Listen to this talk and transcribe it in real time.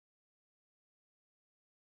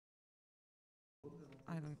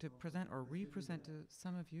I'm going to present or represent to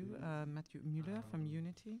some of you Mathieu Muller from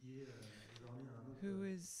Unity, who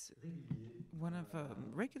is one of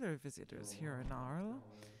regular visitors here in Arles.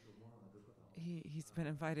 He's been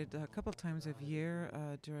invited a couple times a year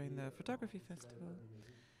during the photography festival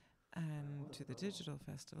and to the digital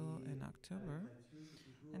festival in October.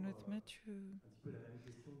 And with Mathieu,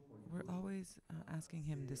 we're always asking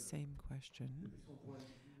him the same question.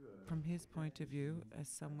 From his point of view, as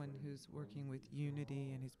someone who's working with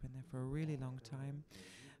Unity and who's been there for a really long time,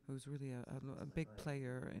 who's really a big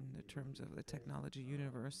player in the terms of the technology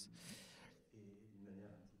universe,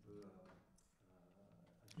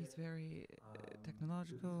 he's very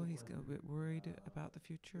technological, he's a bit worried about the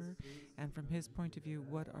future. And from his point of view,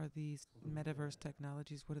 what are these metaverse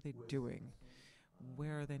technologies? What are they doing?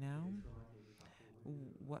 Where are they now?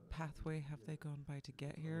 What pathway have they gone by to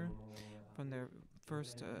get here from their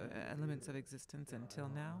first elements of existence until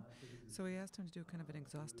now? So we asked him to do kind of an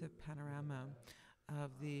exhaustive panorama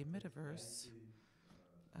of the metaverse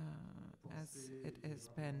as it has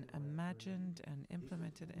been imagined and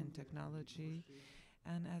implemented in technology,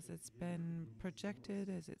 and as it's been projected,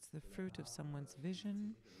 as it's the fruit of someone's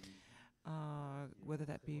vision, whether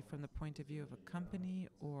that be from the point of view of a company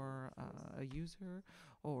or a user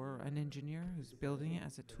or an engineer who's building it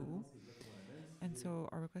as a tool. And so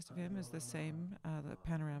our request of him is the same, the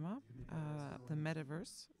panorama, the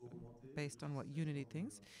metaverse, based on what Unity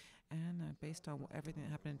thinks, and based on everything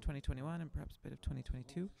that happened in 2021 and perhaps a bit of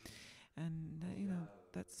 2022. And,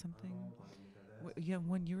 that's something.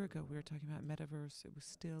 1 year ago we were talking about metaverse. It was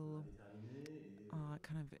still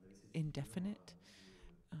kind of indefinite.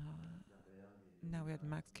 Now we had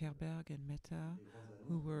Max Kerberg and Meta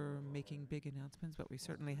who were making big announcements, but we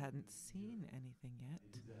certainly hadn't seen anything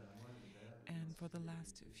yet. And for the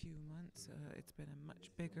last few months, it's been a much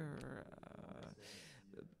bigger,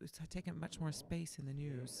 it's taken much more space in the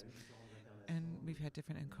news. And we've had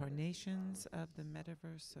different incarnations of the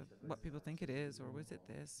metaverse, of what people think it is, or was it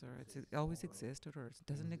this, or it's always existed, or it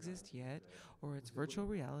doesn't exist yet, or it's virtual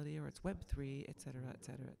reality, or it's Web3, etc.,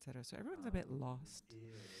 etc., etc. So everyone's a bit lost.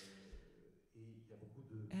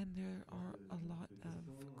 And there are a lot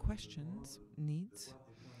of questions, needs,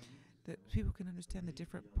 that people can understand the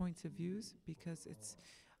different points of views, because it's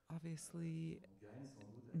obviously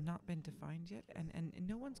not been defined yet, and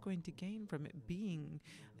no one's going to gain from it being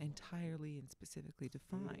entirely and specifically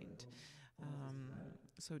defined.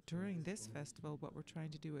 So during this festival, what we're trying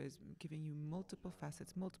to do is giving you multiple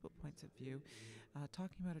facets, multiple points of view,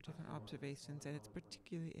 talking about our different observations, and it's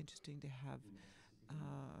particularly interesting to have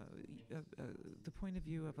the point of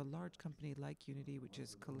view of a large company like Unity, which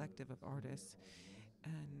is a collective of artists,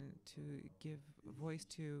 and to give voice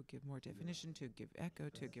to, give more definition to, give echo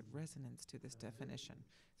to, give resonance to this definition.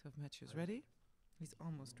 So if Mathieu's ready, he's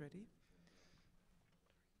almost ready.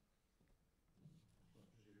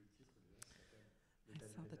 I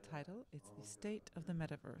saw the title. It's The State of the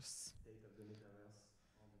Metaverse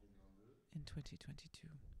in 2022.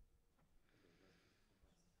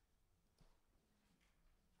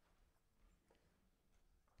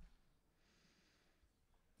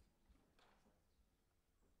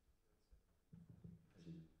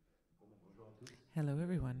 Hello,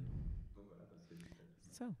 everyone.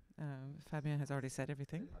 So, Fabien has already said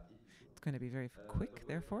everything. It's going to be very quick,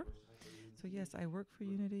 therefore. So yes, I work for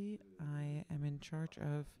Unity. I am in charge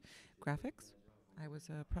of graphics. I was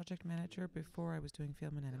a project manager before I was doing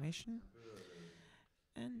film and animation.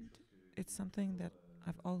 And it's something that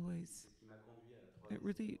it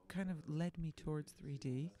really kind of led me towards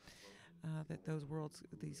 3D. That those worlds,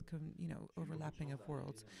 these overlapping of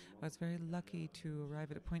worlds. I was very lucky to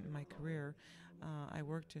arrive at a point in my career. I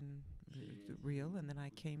worked in Real, and then I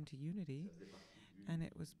came to Unity, and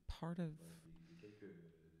it was part of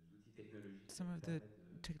some of the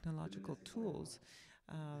technological tools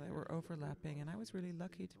that were overlapping, and I was really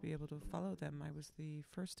lucky to be able to follow them. I was the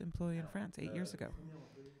first employee in France 8 years ago.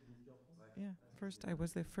 Yeah, I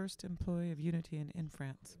was the first employee of Unity in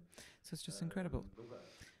France. So it's just incredible.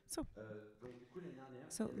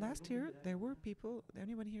 So last year, there were people.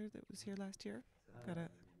 Anyone here that was here last year?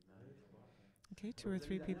 Okay, 2 or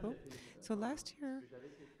 3 people. So last year,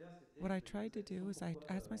 what I tried to do is I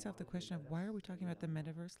asked myself the question of why are we talking about the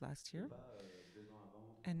metaverse last year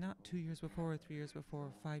and not 2 years before, or 3 years before,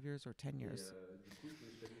 or 5 years, or 10 years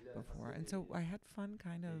before. And so I had fun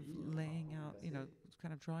kind of laying out,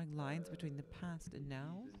 kind of drawing lines between the past and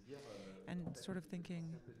now, and sort of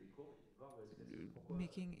thinking,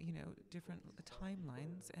 making different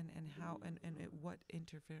timelines and how and what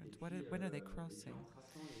interference, when are they crossing,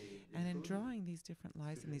 and in drawing these different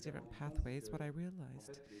lines and these different pathways, what I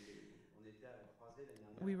realized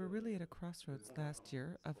we were really at a crossroads last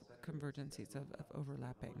year of convergencies, of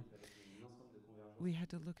overlapping. il fallait qu'il y ait une ensemble de We convergences had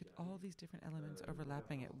to look at all significatives. these different elements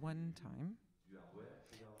overlapping at Convergence one time, du hardware,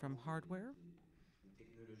 from convergence hardware, des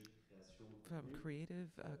technologies de création de from contenu,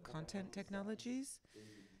 creative content convergence des services technologies,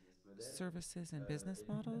 et des business models, services and business et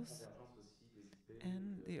puis la models, convergence aussi des IP,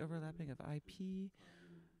 and the overlapping of IP,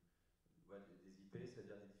 des IP,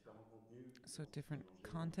 c'est-à-dire des différents contenus qui so commencent à se different mélanger,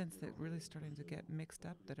 voire à se contents that mélanger really de starting to get front mixed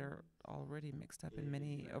dans up, tous les that are domaines. already mixed up in Et puis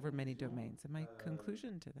many ma over many conclusion domains. And my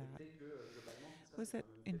conclusion to that était que globalement tout ça was c'est that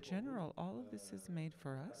quand même fait in pour nous general, all of this is made à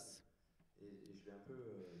for la base. us. Et je vais un peu,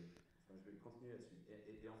 enfin je vais continuer là-dessus.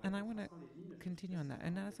 Et en And fait I en want to traçant les lignes, je me suis dit continue tiens on c'est that.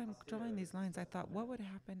 And marrant de as I'm tracer drawing these ce qui se lines, I passe thought, what après, would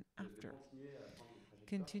happen de after? continuer à prendre des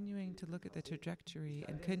trajectoires, Continuing to les look at the tracer. Et trajectory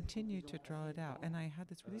and j'arrivais à cette continue to conclusion draw assez it out. étonnante And I had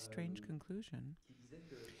this really strange conclusion qui disait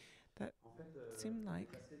que that en fait seemed on est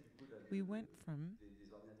like passé du coup we went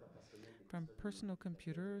des ordinateurs personnels, des from consoles de personal tablettes,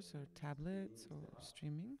 computers or du streaming, tablets or etc.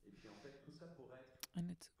 streaming, Et puis en fait tout ça pourrait être and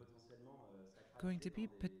it's potentiellement going to sacralisé be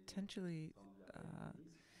potentially dans de la réalité mixte.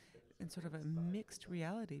 En fait tout ça in sort of pourrait a disparaître comme mixed ça.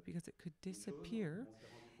 reality because it could Une chose disappear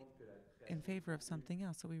où on s'est rendu compte que la in création de favor of contenu something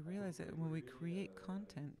else. So we a realize beaucoup that when we évolué create avec le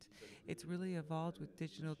content, digital it's twin, really evolved with le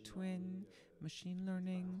digital machine twin, learning, machine toutes les expériences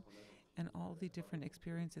learning, qu'on a dans le and film all the 3D different pour créer du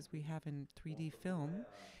experiences we contenu. have in On se 3D retrouverait film.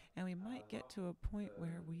 And we à might get avoir to a point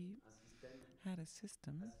where we un système had a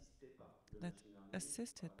system assisté par le that's machine learning, par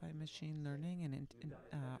assisted by l'intelligence machine artificielle, learning and qui nous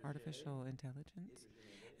permettrait de gérer artificial et intelligence, de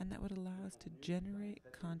générer and that would allow le us to contenu qui generate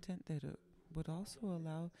permettrait content that would also d'empirer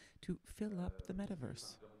allow to fill up the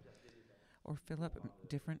metaverse de remplacer les métaverses. or fill On up parle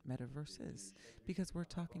different des metaverses, échelles because we're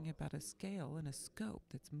par rapport talking à ce about a que scale and a scope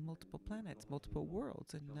that's multiple planets, multiple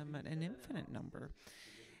worlds, and an infinite number.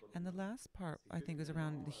 And the last part, I think, is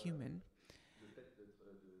around the human. le fait on est passé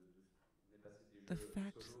des The jeux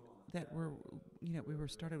fact solo en that arcade, we were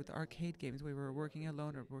started with arcade games. We were working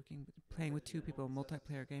alone or playing with two people, a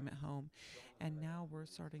multiplayer game at home. And now we're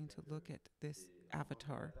starting to look at this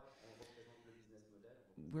avatar. on représente le business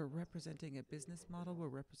model, on We're représente representing a business model. We're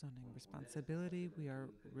representing responsibility. We are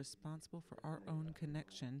responsible for our own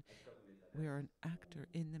connection. We are an actor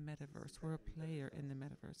in the metaverse. We're a player in the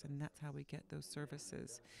metaverse. And that's how we get those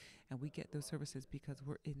services. And we get those services because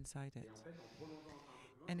we're inside it.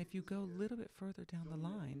 And if you go a little bit further down the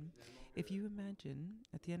line, if you imagine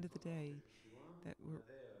at the end of the day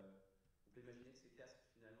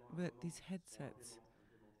that these headsets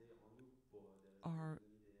are,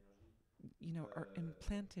 are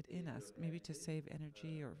implanted in us, maybe to save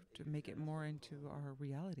energy or to make it more into our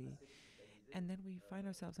reality, and then we find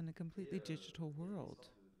ourselves in a completely digital world.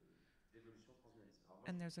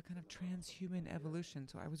 And there's a kind of transhuman evolution.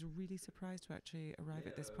 So I was really surprised to actually arrive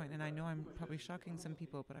at this point. And I know I'm probably shocking some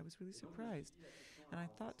people, but I was really surprised. And I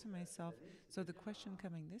thought to myself, so the question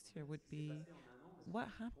coming this year would be, what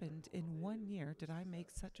happened in 1 year? Did I make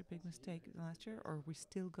such a big mistake last year, or are we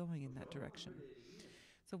still going in that direction?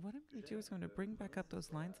 So what I'm going to do is going to bring back up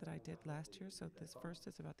those lines that I did last year. So this first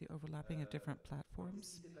is about the overlapping of different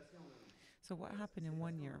platforms. So what happened in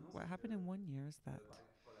 1 year? What happened in 1 year is that,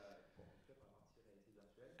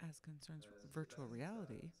 as concerns virtual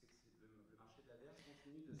reality,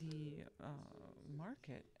 the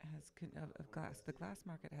market has of glass. The glass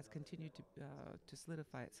market has continued to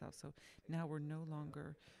solidify itself. So now we're no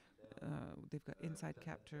longer. They've got inside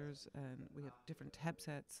captures, and we have different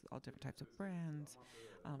headsets, all different types of brands.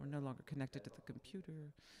 We're no longer connected to the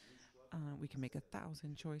computer. We can make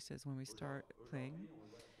 1,000 choices when we start playing.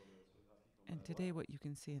 And today, what you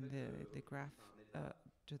can see in the graph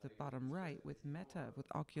to the bottom right with Meta, with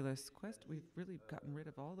Oculus Quest, we've really gotten rid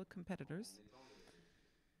of all the competitors.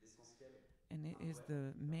 And it is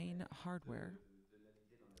the main hardware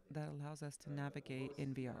that allows us to navigate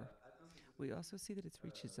in VR. We also see that it's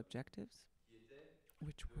reached its objectives,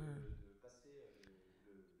 which were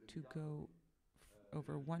to go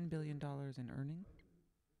over $1 billion in earning.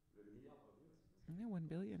 Yeah, 1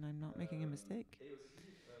 billion, I'm not making a mistake.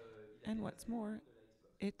 And what's more,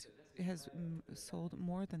 it has sold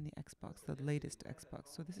more than the Xbox, the latest Xbox.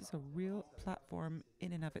 So this is a real platform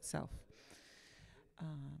in and of itself.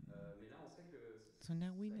 So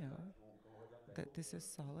now we know that this is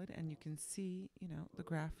solid, and you can see, the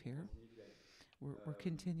graph here. We're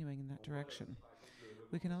continuing in that direction.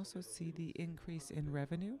 We can also see the increase in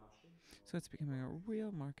revenue. So it's becoming a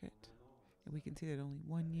real market. And we can see that only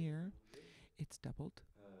 1 year, it's doubled.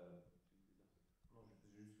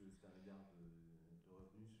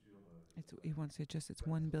 He wants to say it's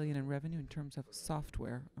 1 billion in revenue in terms of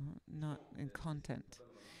software, not in content.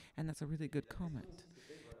 And that's a really good comment.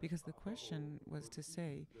 Because the question was to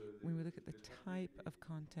say, when we look at the type of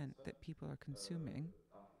content that people are consuming,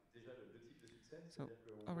 So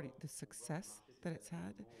c'est-à-dire qu'on already the on voit qu'un success marché that it's s'établit au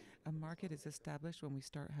had, moment où a on sort market des is jeux. established when we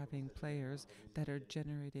start Donc having cette année, on a players un beau that are cycle. Et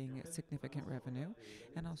generating en fait, significant vraiment, si on revenue. regarde les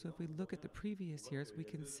années And also, if we précédentes, look at the on previous voit years, qu'il we y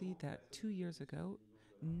a can 2 see ans, that personne 2 n'avait years mis 70 ago, millions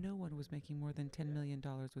de dollars no one was making more than $10 million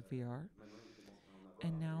with VR. Maintenant, il commence à en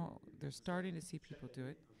And avoir now they're et ça starting to pousse see chaque people do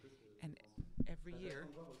année it. un peu And cette lancée. every C'est intéressant year,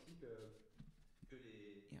 de voir aussi que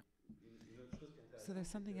yeah. une autre chose qui est So there's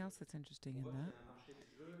intéressante, c'est something que else that's interesting on in voit qu'il y that. a un marché du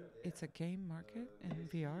jeu, la It's a VR, game market mais in aussi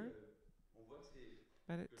VR, on voit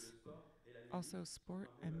but que le it's sport et la also musique sont sport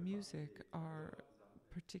un peu and parmi music les are revoir des arts,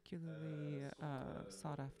 particularly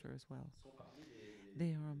sought after as well. sont parmi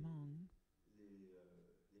They are among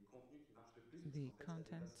les contenus qui marchent le plus parce the qu'en fait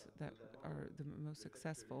ça content dépasse that notamment are the most le fait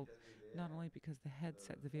que les successful, casques de not VR only because the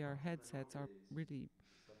font VR partie maintenant headsets are really,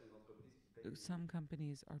 certaines entreprises qui payent some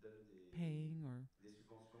companies are donnent paying des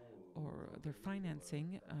subventions aux or they're employés pour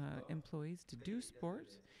financing faire du sport. employees En to tout cas, il y a do des casques de sport,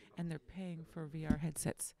 VR, ça fait and partie they're paying comme for VR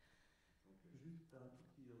headsets. donc, Juste faire un tout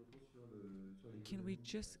petit retour sur Can we l'économie.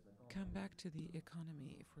 just Maintenant, on come parle back to the de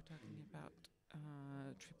economy if we're talking about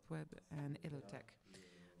TripWeb and etc. Ilotech?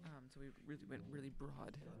 So we really went really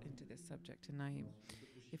broad into this subject, and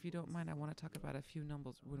if you chiffres. don't mind, I want to talk about a few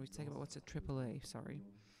numbers when we talk about what's a AAA. Sorry,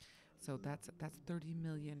 so that's $30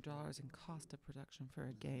 million in cost of production for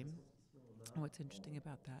a game. And what's interesting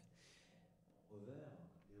about that,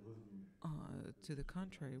 Revers, les revenus. to the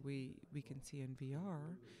contrary, we can see in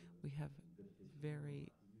VR we have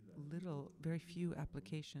very very few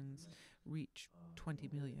applications reach 20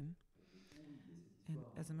 million. And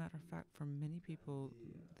as a matter of fact, for many people,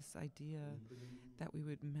 this idea that we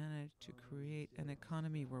would manage to create an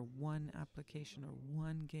economy where one application or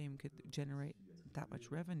one game could generate that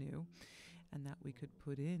much revenue, and that we could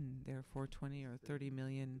put in therefore 20 or 30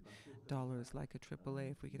 million dollars like a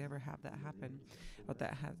AAA, if we could ever have that happen, or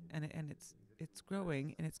that has, and it's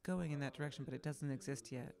growing and it's going in that direction, but it doesn't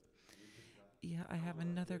exist yet. Yeah, I have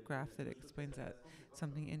another graph that explains that.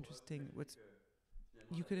 Something interesting.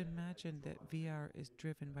 You could imagine that VR is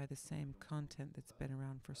driven by the same content that's been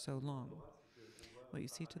around for so long. What you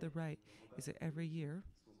see to the right is that every year,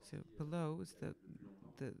 so below is the,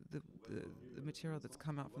 the, the material that's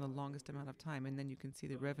come out from the longest amount of time, and then you can see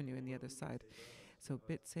the revenue in the other side. So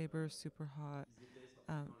Beat Saber, Super Hot,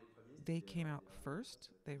 they came out first.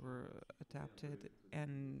 They were adapted,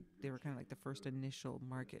 and they were kind of like the first initial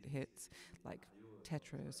market hits, like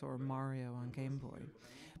Tetris or Mario on Game Boy.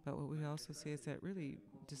 But what we also see is that really,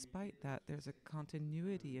 despite that, there's a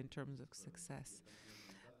continuity in terms of success,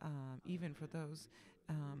 even for those.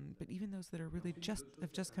 But even those that are really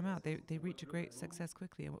have just come out, they reach a great success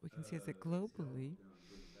quickly. And what we can see is that globally,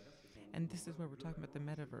 and this is where we're talking about the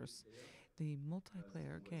metaverse, the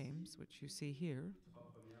multiplayer games, which you see here,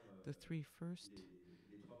 the three first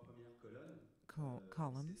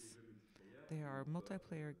columns, they are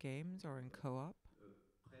multiplayer games or in co-op,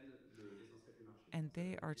 and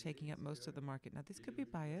they are taking up most of the market. Now, this could be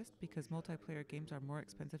biased because multiplayer games are more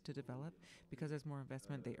expensive to develop. Because there's more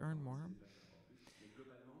investment, they earn more.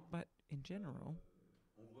 But in general,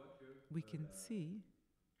 we can see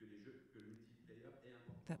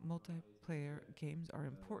that multiplayer games are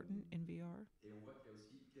important in VR.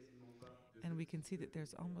 And we can see that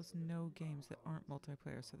there's almost no games that aren't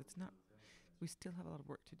multiplayer, so that's not, we still have a lot of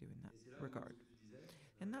work to do in that regard.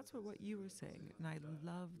 And that's what you were saying, and I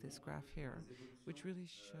love this graph here, which really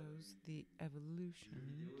shows the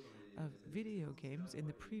evolution of video games in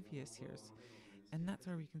the previous years. And that's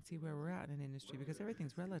where we can see where we're at in an industry, because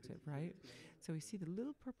everything's relative, right? So we see the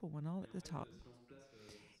little purple one all at the top.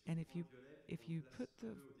 And if you put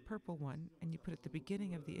the purple one and you put it at the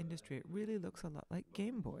beginning of the industry, it really looks a lot like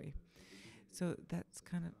Game Boy. So that's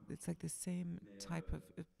kind of, it's like the same type of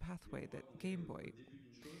pathway that Game Boy.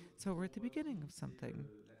 So we're at the beginning of something.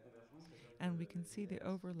 And we can see the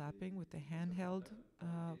overlapping with the handheld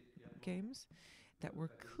games that were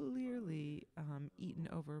clearly eaten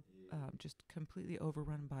over, just completely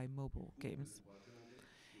overrun by mobile games.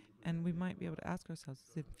 And we might be able to ask ourselves,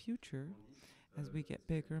 in the future, as we get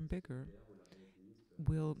bigger and bigger,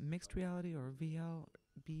 will mixed reality or VR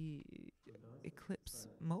eclipse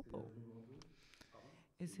mobile?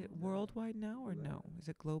 Is it worldwide now or no? Is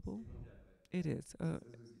it global? It is.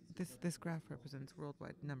 This graph represents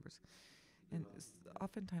worldwide numbers. And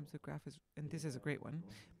oftentimes the graph is, and this is a great one,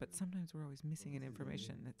 but sometimes we're always missing an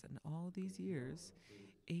information. That's in all these years,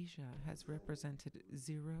 Asia has represented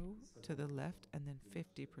 0 to the left and then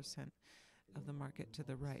 50% of the market to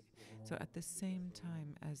the right. So at the same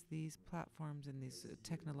time as these platforms and these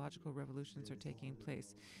technological revolutions are taking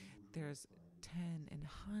place, there's 10 and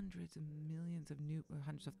hundreds of millions of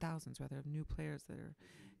hundreds of thousands rather, of new players that are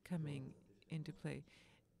coming into play.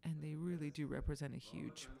 And they really do represent a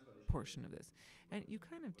huge portion of this. And you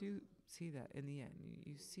kind of do see that in the end.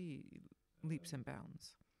 You see leaps and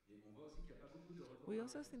bounds. Et on voit aussi qu'il n'y a pas beaucoup de retours We en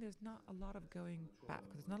also arrière. think there's not a C'est lot of on going a toujours, back.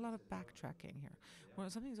 There's not a lot of cette peur backtracking here. incroyable. Well,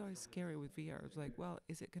 something's always C'est un scary peu with VR. It's like, ce well,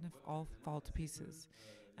 is it going on to voit que all finalement, fall il y to a assez pieces? peu,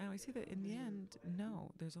 And we il y see a that in the assez peu de end, progression.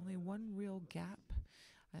 no, there's only one real gap.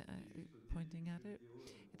 C'est juste au début Pointing du at jeu it, vidéo,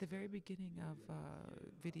 du at the very concept, beginning il of y a la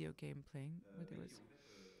partie, video game playing, where there oui, was qui en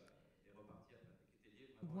fait est reparti après avec Atelier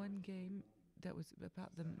vraiment à la one recherche de game contenu. that was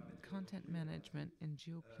about the Ça permettrait content aujourd'hui management in euh,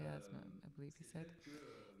 geoplasma, I believe he c'est le said, fait que,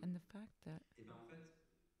 and the fact that et ben en fait,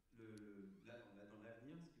 là, dans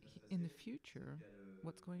l'avenir, ce qui va se in the passer, c'est future, qu'il y a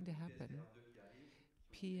what's going to le happen, PSVR 2 qui arrive,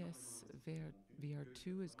 qui ont énormément PS investi sur le VR, contenu, VR eux,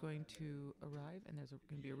 2 is vraiment going la to qualité. arrive, and there's Et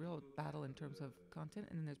going to puis il be y a a real Pico battle in 4, terms of content,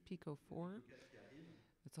 and then there's Pico il y a 4 Pico 4 qui arrive.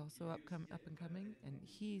 that's Donc also lui aussi upcoming up and est coming, très and bon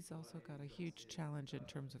he's pour also aller got a huge concurrencer challenge in ça,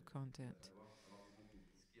 terms of content. avoir du contenu.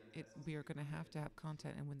 Et ce qui est intéressant, c'est We are que going quand to il y a have des to have compétitions,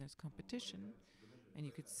 content, and when there's on voit les competition, cas, c'est dommage, and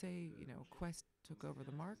you Quest could a pris say, le marché. Quest Donc took c'est over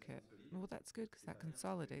the bien parce que ça market. consolide, Well, that's good because c'est that pas bien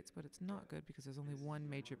parce que consolidates, but it's les not good because there's only mais one si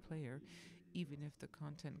major vraiment le player, contenu il est even if démocratisé the pour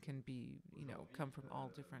pouvoir content can be, aujourd'hui, come from all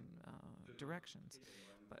different demain, directions. après, il va y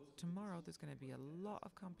avoir une But grosse tomorrow compétition there's going to pour be a les lot créateurs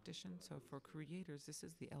of simplement competition. à So cause for de creators, this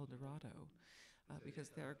is the El Dorado donc ça veut dire because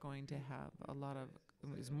que ça va they're faire going to plus de have a contenu lot of, derrière. C'est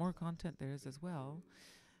pour ça there's qu'il y a more aussi content cette there is as qualité. well.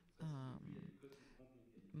 Donc ça, c'est plus il y a du contenu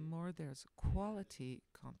de qualité. More there's quality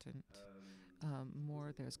content,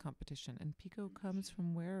 more Pico, there's competition. And Pico comes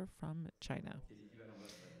from where? From China. qui est l'équivalent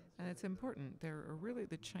And it's important. They're a really,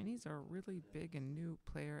 the Chinese are a really big and new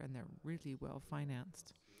player, and they're really well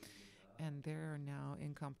financed. And they're now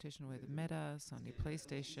in competition with Meta, Sony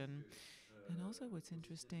PlayStation. And also what's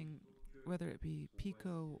interesting, whether it be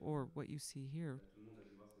Pico or what you see here, tout le monde a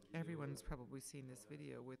dû voir cette vidéo everyone's probably seen this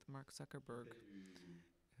video with Mark Zuckerberg,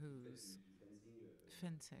 who's du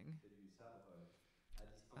fencing, fencing fait du sabre à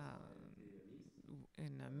distance en réalité mixte.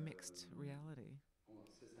 in a mixed reality.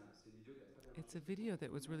 C'est une vidéo qui a très bien It's marché. a video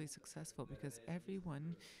that was really successful because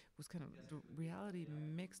everyone was kind of reality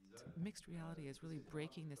mixed reality is really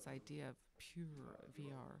breaking this idea of pure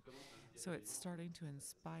VR. So it's starting to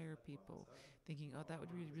inspire people thinking, oh, that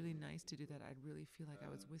would be really nice to do that. I'd really feel like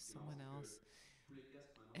I was with someone else.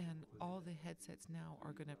 And all the headsets now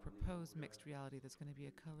are going to propose mixed reality. There's going to be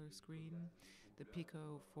a color screen. The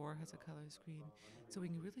Pico 4 has a color screen. So we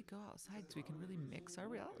can really go outside, so we can really mix our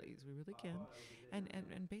realities. We really can.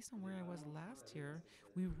 And based on where I was last year,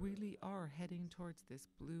 we really are heading towards this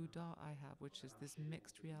blue dot I have, which is this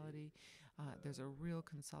mixed reality. There's a real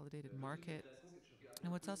consolidated market.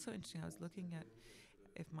 And what's also interesting, I was looking at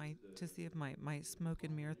to see if my smoke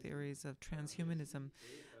and mirror theories of transhumanism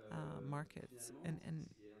markets. And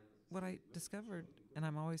what I discovered, and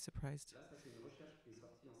I'm always surprised,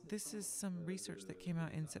 this is some research that came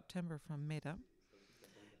out in September from Meta,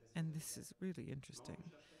 and this is really interesting.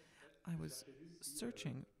 I was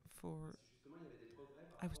searching for,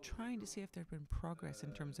 I was trying to see if there had been progress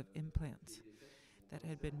in terms of implants that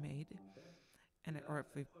had been made, or if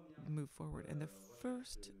we moved forward. And the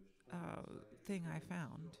first thing I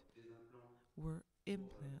found were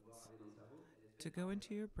implants to go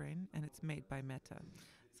into your brain, and it's made by Meta.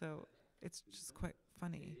 So it's just quite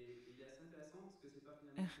funny.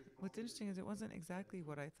 What's interesting is it wasn't exactly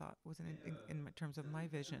what I thought, wasn't in terms of my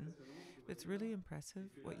vision. It's really impressive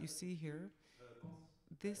what you see here.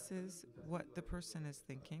 This is what the person is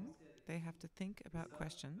thinking. They have to think about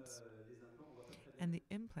questions. And the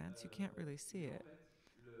implants, you can't really see it.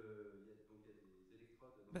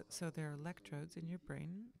 But so there are electrodes in your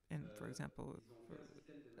brain, and for example,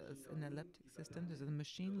 an epileptic system, there's a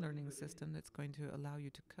machine learning system that's going to allow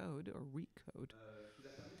you to code or recode,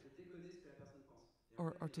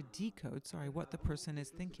 or to decode, what the person is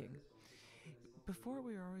thinking. Before,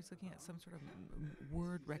 we were always looking at some sort of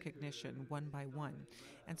word recognition one by one,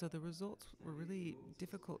 and so the results were really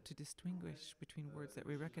difficult to distinguish between words that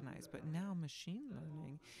we recognize. But now machine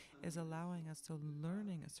learning is allowing us to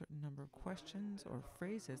learning a certain number of questions or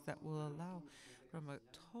phrases that will allow from a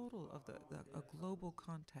total of a global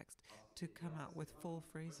context to come out with full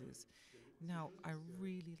phrases. Now, I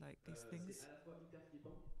really like these things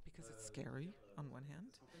because it's scary on one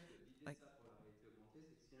hand. Like,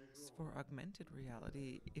 for augmented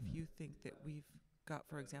reality, if you think that we've got,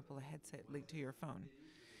 for example, a headset linked to your phone,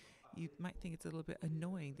 you might think it's a little bit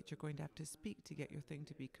annoying that you're going to have to speak to get your thing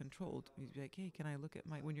to be controlled. You'd be like, hey, can I look at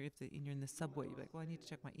when you're in the subway, you're like, well, I need to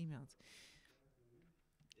check my emails.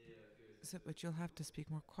 So, but you'll have to speak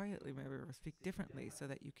more quietly, maybe, or speak differently so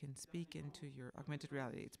that you can speak into your augmented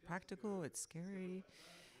reality. It's practical, it's scary,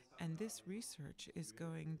 and this research is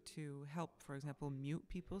going to help, for example, mute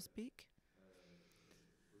people speak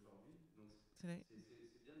today.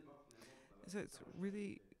 So it's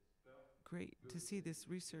really great to see this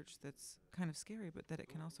research that's kind of scary, but that it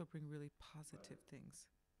can also bring really positive things.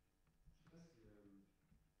 Je sais pas si je te laisse la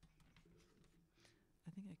suite ou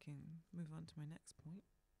I think I can move on to my next point.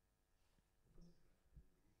 pourquoi c'est pas fait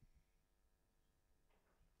maintenant?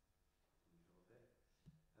 Attendez, je refais.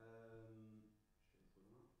 Je suis allé trop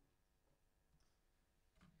loin.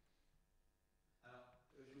 Alors,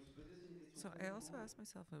 je me suis posé aussi une question So très I also grande. asked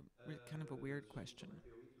myself a kind of a weird question,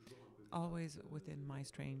 Sur ma théorie toujours un peu always bizarre within my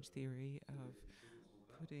strange theory of les choses ne sont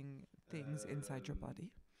pas. putting things inside your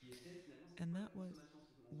body. Qui était finalement, c'est And quoi la that was,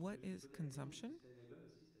 consommation? Parce que what je me suis is posé la question du consumption? sustainable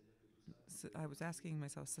aussi, c'est-à-dire que tout ça a So coûté I was asking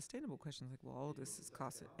myself énormément sustainable questions like, well, all d'énergie, this is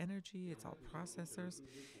cost etc. energy, Et it's en fait, all je me suis rendu compte que processors,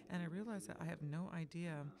 l'optimisé pour and I realized that I consommer have no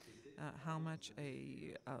idea un PC, c'est how pareil, much c'est un PC,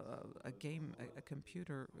 ça consomme a game, 300 watts, a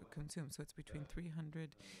computer 400 watts. consumes. So it's between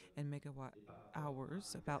 300 Euh, and megawatt et par rapport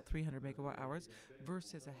hours, à un about casque 300 de megawatt hours, réalité virtuelle qui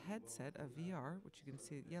versus a consomme, voire headset, un a VR VR, qui which you can consomme à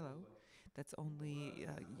see peu près 16 yellow, watts. that's Donc on voit only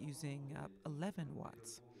 5 using ans up 11 de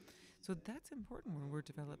watts. développement de So système. that's important Par when we're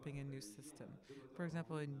exemple, n'oubliez pas developing a qu'on a new ici, on system. a 2 For moteurs à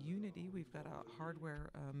example, bande, in un moteur à Unity, bande we've got uniforme a aujourd'hui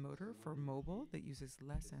hardware qui motor consomme moins for mobile d'énergie that uses que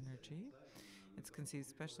less 6 années avant energy. ça, et on a un It's moteur à conceived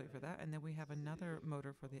bande uniforme especially for derrière. that. And then we have Ça, c'est des another choses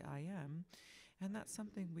motor for quand the vous mettez IM. And that's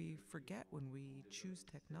something l'économie we d'énergie forget when quand we on développe choose des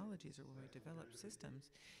systèmes, technologies or c'est when vrai we que quand on develop gagne le PC,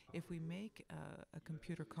 systems. par If we défaut, make a il va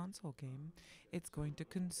computer consommer plus. console game, it's Tout going to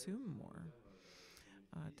simplement, en fait, consume selon le more, moteur qu'on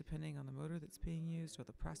utilise, depending on the motor that's being used, or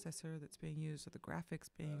the processor that's being used, or the graphics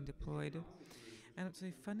being Et ce qui est deployed. marrant, c'est que je me suis And what's rendu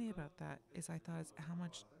really compte funny encore about that en fait is I thought, is how par rapport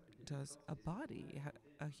much à ça que les does Metaverse, a et c'est ce qu'on body, a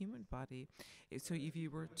inventé a un peu. human body, so if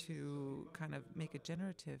you En were fait, ce serait to quoi qu'un kind of moteur make a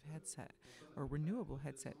generative headset consomme à or peu près renewable entre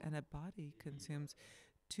headset, 200 and a body et 1000 consumes watts.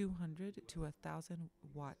 200 to Voilà, c'est 1,000 un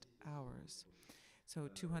watt exercice de hours. psychologie. So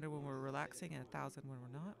 200 when Comment we're est-ce qu'ils relaxing s'aident and 1,000 when we're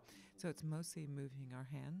en not. VR qui nous font So it's consommer mostly moving our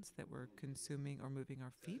hands that we're beaucoup d'énergie? consuming, or moving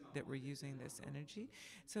our C'est assez feet that marrant, we're c'est using vraiment this encore energy.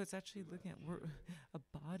 So it's actually voilà, looking at, si a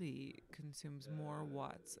body consumes more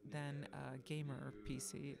watts than a gamer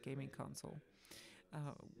PC, gaming console.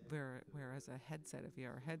 Whereas a headset, a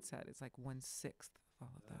VR headset, is like 1/6 of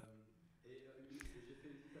all of that. J'ai fait une petite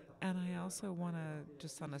And I also want to, aparté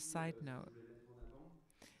just on a là-dessus aussi, side si je note, voulais mettre en avant,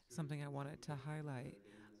 parce que something I j'ai wanted to fait aussi highlight.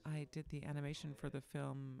 I d'animation did the animation en for réel. the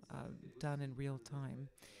film Et ça, c'était done in aussi real un time,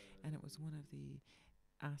 aspect and it was one of the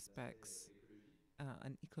l'aspect aspects, écologique,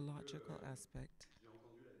 an c'est que ecological aspect. j'ai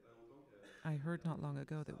entendu là il n'y a pas longtemps I qu'un heard des not long artistes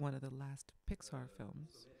de ago that Pixar one of the last Pixar films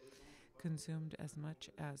consommait autant, je crois, consumed as much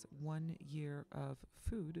as 1 year of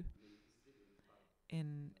food d'électricité de Paris.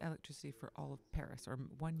 in electricity for all of C'est Paris, or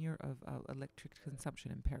 1 year of electric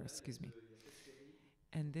consumption in Et Paris, là, excuse me. il y a cette série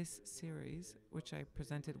And this qui a été series, enregistrée une fois which qui I s'appelle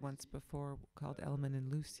presented Element once Lucy, before, called Element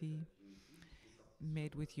and qui est faite Lucy, avec Unity, qui est sortie sur...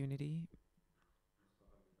 made with Unity. non, c'est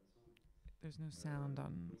pas grave, de toute façon. There's no sound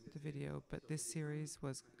on Donc cette the série est video, sortie but sur this TV5, series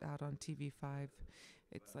was out on TV5.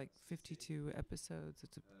 It's voilà, like 52 episodes.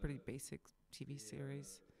 It's a pretty basic TV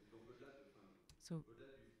series. donc So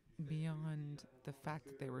au-delà du fait qu'il beyond a the content parce fact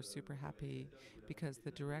que that they were super le happy réalisateur il voulait because rajouter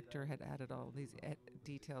the plein de director détails had aussi added all un these peu partout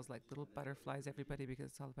parce que details c'était like plus little orienté vers butterflies, everybody, l'écologie. because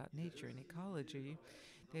it's all about Ils avaient nature and aussi utilisé ecology. leur lettre en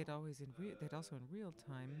disant They'd also in real on fait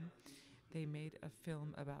time, un film qui they traite made a d'écologie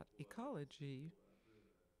film about pour ecology un peu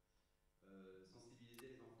sensibiliser les enfants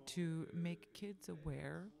au fait to make que kids toute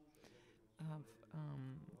aware intervention, j'allais dire que quand tu of enlèves une plante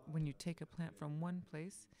d'un endroit, when you take a ça peut plant être from one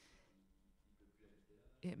place, voilà, il peut plus habiter là.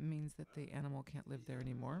 it means that Voilà. the animal can't C'était live there hyper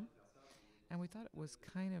intéressant anymore. de faire ça pour les And we enfants thought it en was termes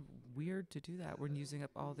kind of d'éducation écologique. weird to do Et ça, that c'est when assez using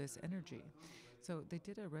up all surprenant. this À la fin, energy. on voyait des So they enfants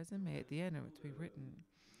did a qui se resume rendaient at the end, compte and to be written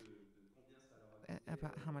de combien ça leur avait coûté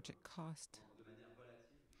about how much it cost, de manière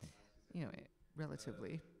relative à ce que ça you know, coûte.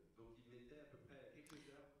 relatively. Donc ils mettaient à peu près quelques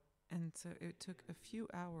heures. And so it took a few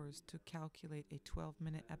hours to calculate a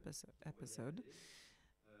 12-minute episode,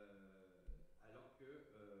 Alors que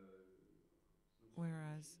donc sur une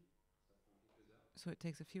whereas, machine, ça prend quelques heures. so it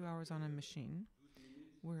takes a few hours on a machine, 12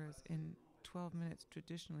 minutes whereas in 12 minutes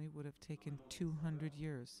traditionally would have taken 200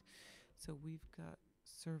 years. So we've got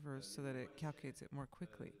servers so that it calculates it more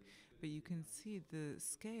quickly. But you can see the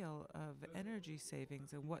scale of energy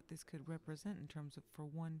savings and what this could represent in terms of for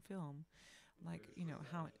one film. Like, you know,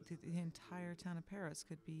 how the entire town of Paris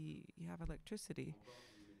could be, you have electricity.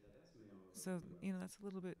 So, you know, that's a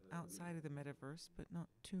little bit outside of the metaverse, but not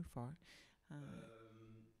too far.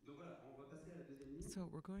 Donc voilà, on va passer à la deuxième ligne. So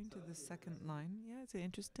we're going Ça to va, the c'est second intéressant. line. Yeah, is it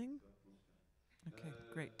interesting? Bon, super. Okay,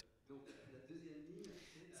 great. Donc la deuxième ligne,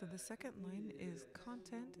 c'est So the second line is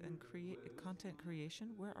content and content creation.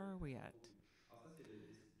 Where are we at? Alors ça, c'est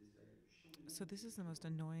les slides les plus chiants du monde. So this is the most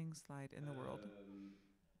annoying slide in the world.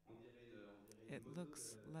 On dirait It une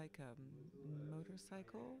looks moto like a de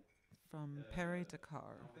motorcycle from Paris to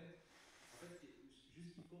Car. En fait,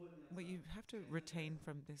 juste qu'il faut retenir What ça. you have to retain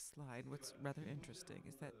from this slide, what's rather interesting,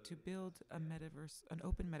 is that to build a metaverse, an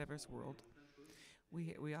open metaverse world,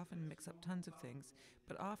 we often mix up tons of things,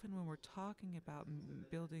 but often when we're talking about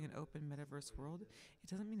building an open metaverse world, it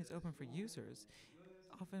doesn't mean it's open for users.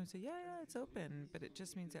 Often we say, yeah, yeah, it's open, but it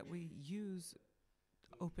just means that we use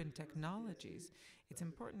open technologies. It's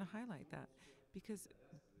important to highlight that because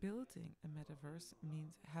building a metaverse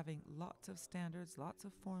means having lots of standards, lots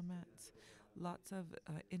of formats, lots of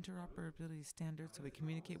interoperability standards so we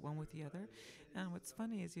communicate one with the other. And what's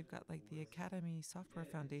funny is you've got like the Academy Software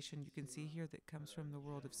Foundation, you can see here, that comes from the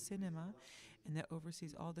world of cinema and that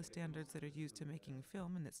oversees all the standards that are used to making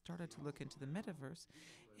film and that started to look into the metaverse.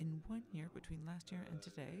 In 1 year, between last year and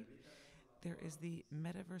today, there is the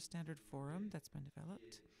Metaverse Standard Forum that's been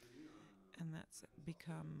developed, and that's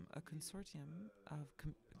become a consortium of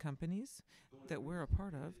companies that we're a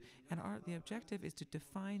part of. And the objective is to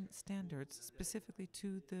define standards specifically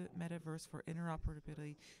to the metaverse for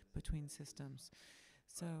interoperability between systems.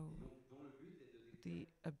 So the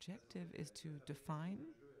objective is to define.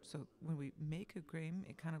 So when we make a game,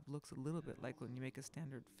 it kind of looks a little bit like when you make a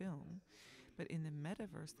standard film. But in the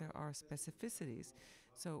metaverse, there are specificities.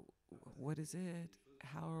 So what is it?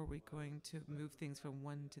 How are we going to move things from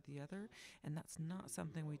one to the other? And that's not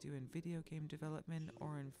something we do in video game development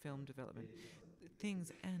or in film development.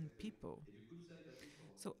 Things and people.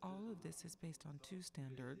 So all of this is based on two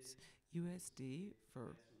standards: USD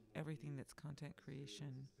for everything that's content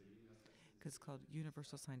creation, because it's called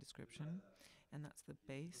Universal Sign Description, and that's the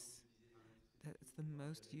base that's the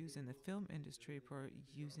most used in the film industry for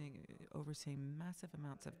overseeing massive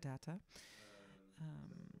amounts of data.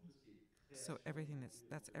 So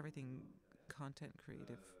that's everything content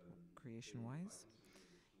creation wise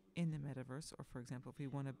in the metaverse. Or for example, if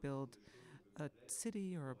you want to build a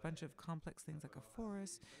city or a bunch of complex things like a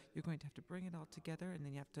forest, you're going to have to bring it all together, and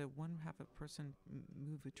then you have to have a person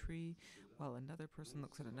move a tree while another person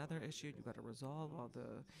looks at another issue. You've got to resolve all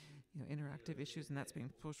the interactive issues, and that's being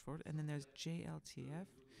pushed forward. And then there's JLTF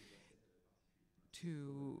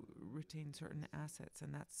to retain certain assets,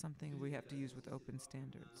 and that's something we have to use with open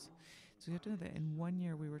standards. So you have to know that in 1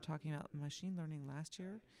 year, we were talking about machine learning last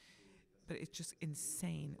year, but it's just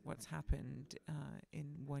insane what's happened in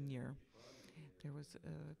 1 year. There was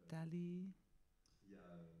DALI.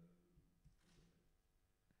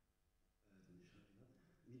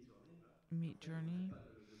 Meet Journey,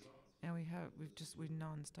 and we've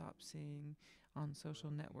non-stop seeing on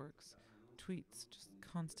social networks tweets just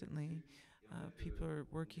constantly. People are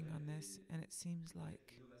working on this, and it seems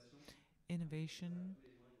like innovation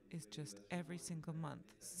is just every single month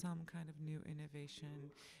some kind of new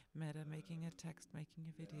innovation. Meta making a text, making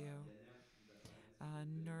a video.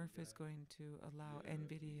 Nerf is going to allow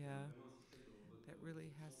NVIDIA, that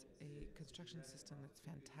really has a construction system that's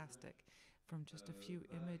fantastic. From just a few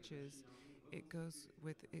images, it's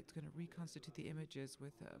going to reconstitute the images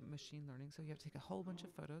with machine learning. So you have to take a whole bunch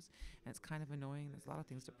of photos, and it's kind of annoying. There's a lot of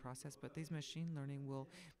things to process, but these machine learning will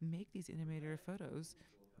make these animated photos,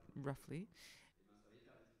 roughly,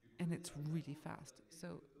 and it's really fast.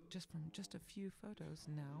 So just a few photos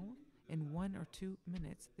now, in 1 or 2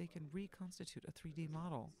 minutes, they can reconstitute a 3D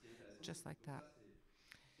model just like that.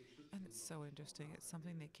 And it's so interesting. It's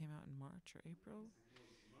something that came out in March or April,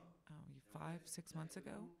 5-6 months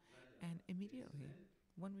ago, and immediately,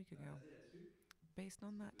 1 week ago, based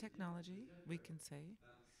on that technology, we can say,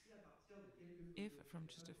 if from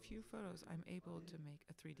just a few photos I'm able to make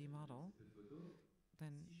a 3D model,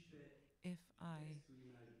 then if I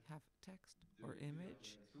have text or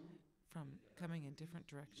image from coming in different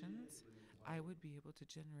directions, I would be able to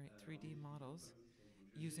generate 3D models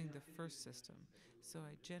using the first system. So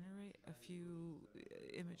I generate a few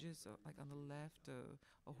images, like on the left,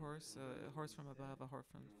 a horse from above, a horse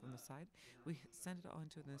from the side. We send it all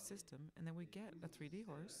into the system, and then we get a 3D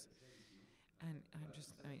horse. And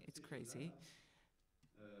it's crazy.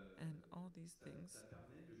 And all these things,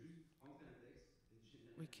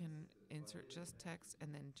 we can insert just text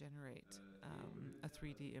and then generate a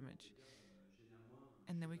 3D image.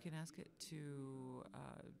 And then we can ask it to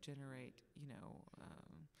generate,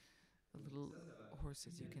 the little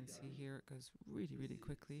horses you can see here. It goes really, really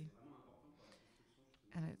quickly.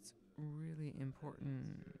 And it's really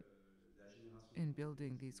important in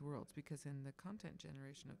building these worlds, because in the content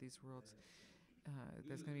generation of these worlds,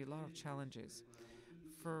 there's going to be a lot of challenges.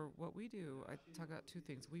 For what we do, I talk about two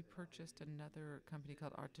things. We purchased another company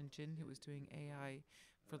called Art Engine, who was doing AI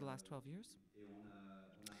for the last 12 years.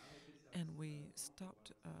 And we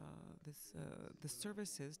stopped the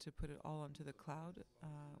services to put it all onto the cloud.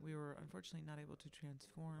 We were unfortunately not able to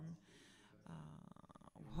transform.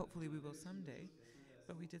 Hopefully we will someday.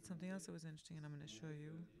 But we did something else that was interesting, and I'm going to show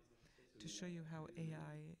you. to show you how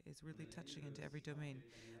AI is really touching into every domain.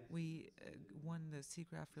 We won the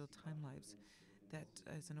SIGGRAPH Real Time Lives. That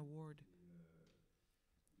is an award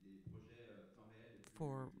les projets temps réel les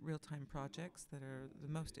for plus real-time projects that are innovants the auxquels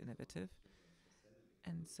most on peut innovative. s'attendre sur scène avec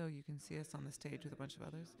And so you can see us on the sur stage scène with a avec bunch du of machine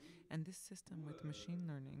others. learning And this system où with machine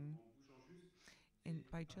learning, en bougeant juste and des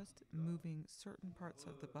by parties just du corps, moving certain parts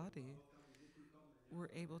of the on va body, refaire bouger tout le corps de manière we're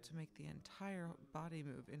able to make réaliste. the Voilà. entire body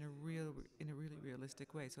move En fait, c'est vraiment comme si in a on really prenait une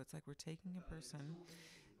realistic way. personne So it's like we're pour taking a faire l'animation. person En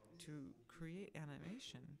fait, aujourd'hui, c'est to vachement difficile create pour les boîtes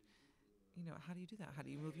animation. qui écoutent You know, how do you do that? How do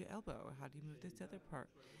you move your elbow? How do you move l'échelle this other linéaire, on a part?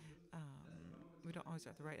 toujours la même chose. Là, c'est Um, vraiment comme si we on don't prenait une always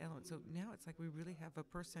have the personne right pour element. So l'enlever now it's like we really have a du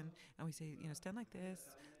person, corps. and we say, Et you know, voilà. stand like En fait, ça this,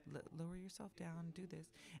 permet en lower yourself quelques down, do secondes this.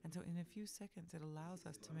 de faire une And so in a few animation. seconds, it Et allows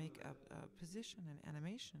us c'est to vraiment make la a position and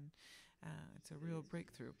animation. It's a C'était real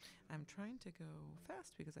breakthrough. super I'm trying to go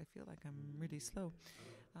fast because I feel like I'm really slow.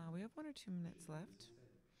 Ah ouais. We have 1 or 2 minutes Oui, left. l'essentiel.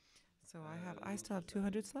 So I Donc still sur have ça.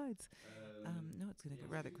 200 slides. No, it's going Et to go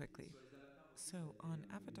rather ensuite, quickly. sur les avatars aussi, ça a So été on une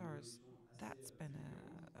avatars, évolution assez, that's been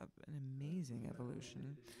fulgurante. an Je ne amazing sais pas comment on a evolution.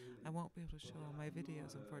 fait les vidéos, I mais won't be able to pour show dire all my rapidement,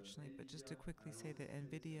 videos, unfortunately, but just to NVIDIA quickly a say lancé that ce truc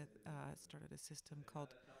NVIDIA started a qui system s'appelle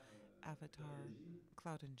called Avatar Cloud Avatar Engine,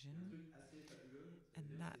 Cloud qui est un Engine, truc assez fabuleux. and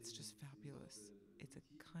C'est-à-dire que that's just c'est une sorte fabulous. It's a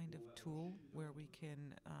d'outil kind où of on va brancher tool where plusieurs we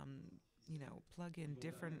can, intelligences artificielles plug qui in vont permettre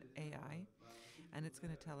different de dire, AI, est-ce que tu and it's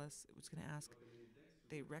going voudrais, to tell us, it's going to ask, tu reconnais du texte, tu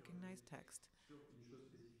they voudrais reconnaître recognize du texte text sur une chose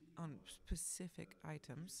spécifique, on genre specific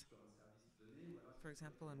items, juste sur un service donné, ou alors est-ce que for tu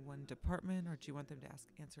example, in préférais one donner department, tout or ce do qui you est want them derrière to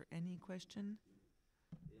ton, answer any question? client.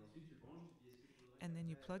 Et ensuite, tu le branches, tu dis est-ce que tu voudrais And then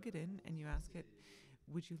you qu'après plug it in on and you transforme ask it,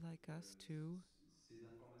 would you like us to ces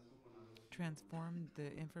informations qu'on a reçues transform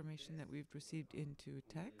the information that texte, we've received into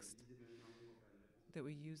qu'on va text, utiliser le machine learning pour faire une réponse that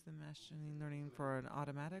we automatique. use the Ensuite, machine cette learning réponse for an automatique va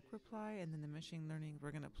automatic marcher sur reply, and then the une machine learning,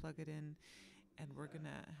 we're going to plug it in and we're going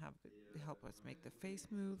to have it Et help us dans make the l'exposé,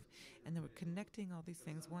 face move, comme ça, il y a and un then we're vecteur. connecting all these Et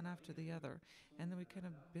comme things ça, on one va after the récupérer other, son and then we kind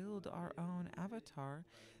of avatar, on build va our aller le own composer, avatar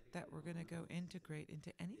on va that l'intégrer we're dans going to go n'importe quel système. integrate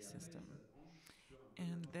into any Et après, ça system. se branche sur un peu And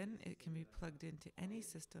n'importe then quel it système can de be data plugged into any 3D.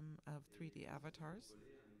 system of Et 3D ensuite, on peut avatars, contrôler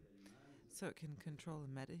un metahuman, ou ça so peut it être can control a metahuman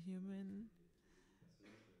des personnages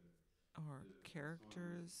or qui sont un peu aussi characters.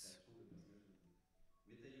 créations de personnages d'animés. MetaHuman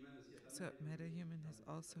aussi a pas mal So évolué, qui MetaHuman has permet de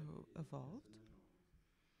also fabriquer des evolved. personnages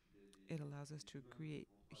It allows us des to humains create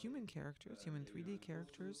en 3D. human characters, Il human y a eu un 3D gros saut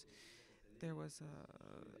characters. aussi cette There année was sur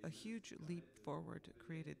les a humains huge qui leap permettent forward en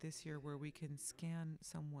created VR de this year where scanner we can quelqu'un scan et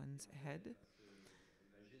someone's en fait head,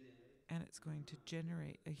 elle va générer and it's un going to humain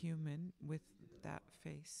generate a human qui va with imiter ta that voix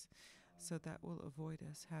face. So that will avoid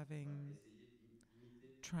us on va having essayer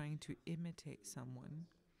d'imiter trying to quelqu'un imitate de someone. l'intention.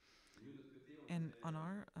 Et nous, de notre côté, And on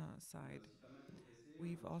our on a side, aussi pas mal progressé. On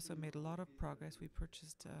we've a aussi also une made a lot of entreprise progress. We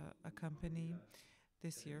purchased a un company filiale qui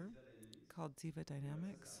this s'appelle year Ziva Dynamics. called Ziva Et voilà,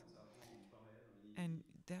 Dynamics. ça apprend en temps réel, en And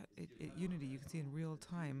Unity. that Et ce qui est it vraiment Unity, you can see in intéressant real là-dessus,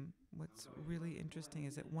 time. c'est What's encore une fois really que pour interesting is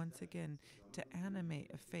animer that un once visage, again, c'est to vraiment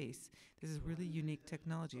animate a une face, technique. this is Pour really animer un unique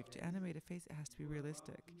visage qui technology. To soit animate a réaliste, face, it has il to be faut avoir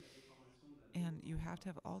realistic. toute la déformation de la peau And you have to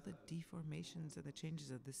have et all ça, the deformations and the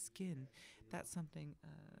changes of the skin. That's something,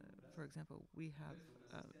 for example, we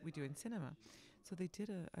do in cinema. So they did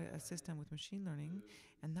a system with machine learning,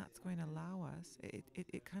 and that's going to allow us,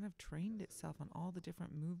 it kind of trained itself on all the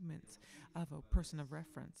different movements of a person of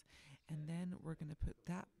reference. And then we're going to put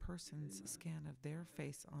that person's scan of their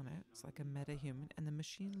face on it. It's like a metahuman. And the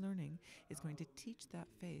machine learning is going to teach that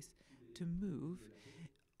face to move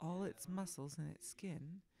all its muscles and its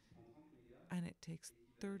skin. And it takes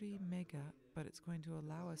 30 mega, but it's going to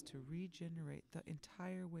allow us to regenerate the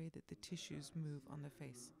entire way that the tissues move on the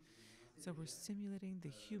face. So we're simulating the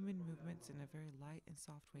human movements in a very light and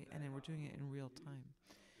soft way, and then we're doing it in real time.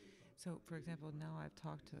 So, for example, now I've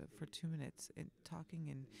talked for 2 minutes, and talking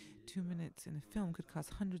in 2 minutes in a film could cost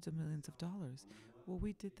hundreds of millions of dollars. Well,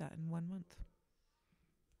 we did that in 1 month.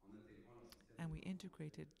 And we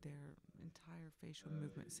integrated their entire facial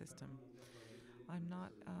movement system.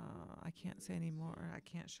 I can't say anymore. I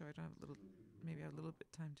can't show. I don't have maybe I have a little bit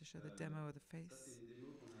of time to show the demo of the face.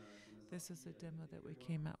 This is a demo that we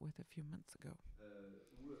came out with a few months ago.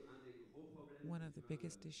 One of the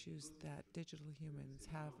biggest issues that digital humans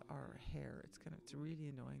have are hair. It's really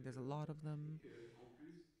annoying. There's a lot of them.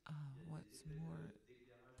 What's more,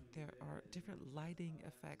 there are different lighting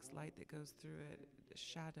effects, light that goes through it,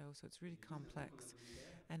 shadow, so it's really complex.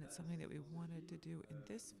 And it's something that we wanted to do in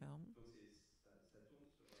this film.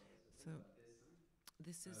 So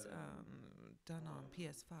this is done on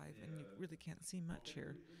PS5, and you really can't see much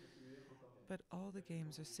here. But all the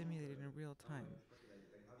games are simulated in real time.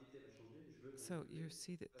 So you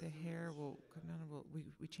see that the hair will come down.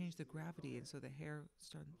 We change the gravity, and so the hair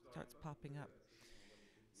starts popping up.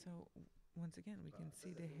 So once again, we can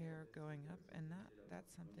see the hair going up, and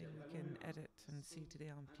that's Donc il y something a we vraiment can une edit and see sauce today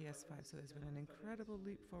on PS5. So incroyable there's been c'est-à-dire an en incredible fabrication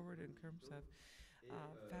leap forward in des terms of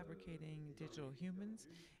polygones fabricating et dans digital les humans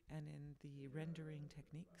vus. and in the Et rendering voilà.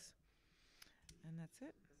 techniques. And that's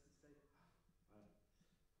it. Je passe une slide. Ah, voilà.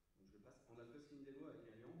 Donc je le passe. On a fait aussi une démo avec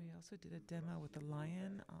un lion. We also did Je a vous ferai voir demo si with vous the voulez en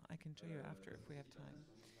lion. fait. I can show you after Parce if que we c'est have hyper bien time.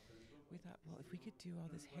 sur certaines choses. We Voilà. thought, Et well, c'est if we bien. could Il y do a all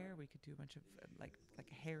plein de this hair, poils. we could do a bunch of Et puis like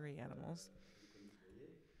c'est hairy super animals. iconique, vous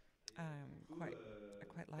voyez. Et du Um, coup, quite, I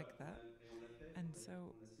quite like voilà. that. On a fait, And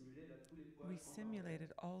so on a simulé là tous les we poils en temps réel.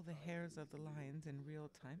 simulated all the Pareil, hairs of the c'est une démo lions que in vous pouvez real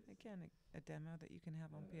voir sur time. PS5. Again, a demo that you can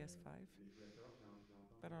have on PS5. Mais je vous laisse savoir, je vais un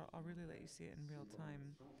peu But revenir I'll dessus really let après. you see it in Si real vous avez des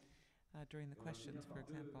time questions. during the Et on va finir questions, for par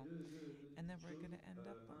example. deux And then petites we're going choses. to end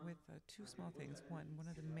up with two Un des small gros things. challenges, One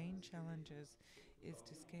of c'est the vraiment main de scaler. challenges Faut is savoir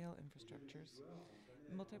to venir scale au milieu de 10 infrastructures. joueurs, on jamais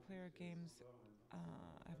avec 20 plus Multiplayer que 100 games joueurs en même temps. C'est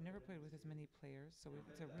un vrai I've never problème played de with as scale. many players, so Et en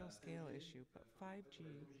it's fait, a real la scale 5G, issue. But en fait, on va être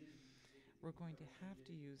 5G, obligé d'utiliser des we're techniques going to comme la have 5G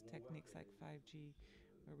to use où on voit techniques qu'il y a like des 5G,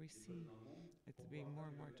 where we étoiles see dans le monde it's pour being pouvoir more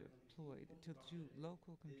faire and que more le computing deployed puisse to do partager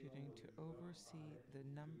local des computing membres to de joueurs en oversee parallèle the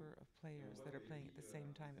au cube. number of Et on players voit that que are les playing at prix the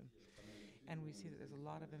same time. investis pas mal là-dessus. And Donc we on see that essaie there's de a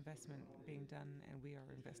lot of trouver investment vraiment being done, and we are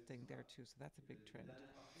des jeux investing there investisseurs. too. So that's a big Une trend.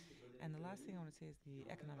 dernière partie, c'est le modèle And the last thing I économique. want to say is Et the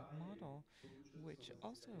en fait, economic pareil, il y a eu model, beaucoup de choses qui sont which passées cette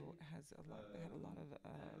also année. had a lot of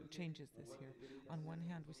D'un côté, changes on this voit que year. les données On one personnelles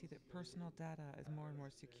sont de hand, plus we en see plus that sécurisées. personal data is more Apple and a more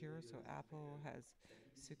secure. sécurisé So ce qui fait Apple que has la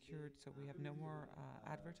secured. publicité So a we un have peu no plus de more mal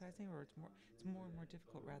advertising, or à être un it's business more and more model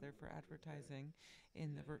dans difficult le rather monde for virtuel. advertising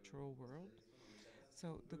in the C'est-à-dire virtual qu'on se pose world. la question dans le métaverse, est-ce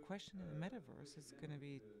qu'on So the peut question in the metaverse is même going to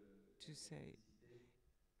be to la say, publicité,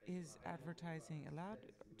 elle is sera réglementée ou pas? advertising Est-ce qu'il y allowed? a,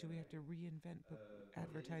 est-ce qu'il y Do we have a to reinvent pour les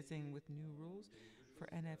advertising with NFT, new rules? il y a eu deux For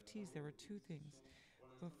choses qui a NFTs, vraiment there were beaucoup de two things. discussions. Pour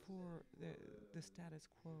l'instant, le Before statu quo the status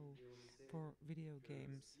du jeu quo vidéo, c'est for video que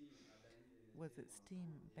games Steam a banni les was NFT that pour Steam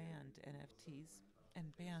l'instant et banned Microsoft pour NFTs Minecraft l'a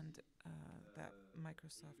and fait aussi. banned that Et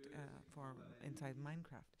Microsoft que effectivement for la banni inside existe.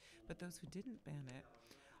 Minecraft. But those who didn't On est ban prêt it à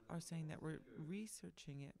revenir sur are cette saying that we're information que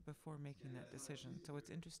researching it before ce qui est making that intéressant là-dessus, decision. c'est So what's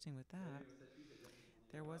que interesting with il y avait that, un statut, c'est-à-dire qu'ils ont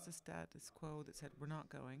dit there was a voilà, status on a quo commencé that par said quelque we're chose not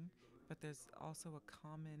qui était going, plus commun, but qui était there's dans also a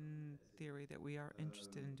common la SF. theory that we are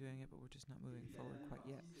interested in doing it, but we're just not Et moving puis la forward dernière quite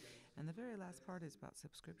yet. partie, c'est la And the subscription. very En last fait, part is about c'est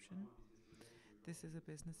subscription. vraiment un business model que This is a aujourd'hui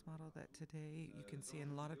business on voit model that partout. today you can Dans see le in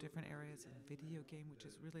jeu a lot of vidéo, different parce que areas. In video finalement, game, which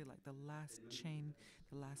is really like the last chain,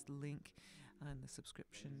 the last link in the la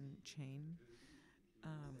subscription musique, chain. le film, et puis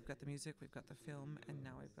maintenant ça We've y est, got the music, ce we've got the sont des film, vidéos and à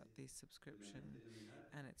now we've got passer the de manière subscription,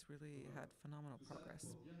 phénoménale. and it's Donc really voilà, had phenomenal tout ça progress.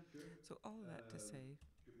 pour dire So all of that to say,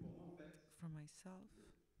 que pour moi en fait, for myself,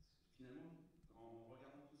 finalement, en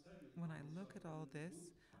regardant tout ça, je me dis when non, I on est sur look la at bonne all route. this,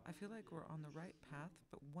 Par I contre, je feel trouve qu'il like y a we're on deux the choses right qui path, manquent.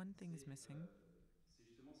 but one thing is C'est missing.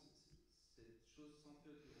 justement cette chose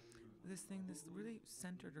centrée autour de l'humain. This On thing parle that's beaucoup really du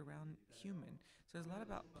contenu, centered around des human. plateformes. So Mais there's en a lot fait,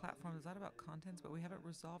 about on parle des platforms, there's a lot about modèles contents, but we haven't fondamentaux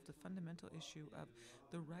resolved the qui sont les fundamental droits issue et of les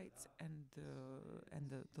devoirs the de rights data and qui sont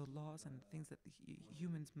the laws and the things that moi, je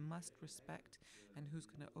humans must crée les règles respect, and who's du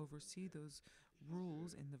going to monde oversee virtuel. those Et je pense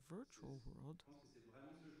rules que in the virtual world. c'est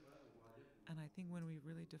vraiment ce jour-là où on pourra dire And I think when we qu'on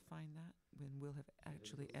really define that, when we'll have j'avais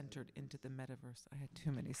actually trop de slides. entered into the metaverse. I had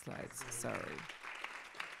too many slides. Sorry.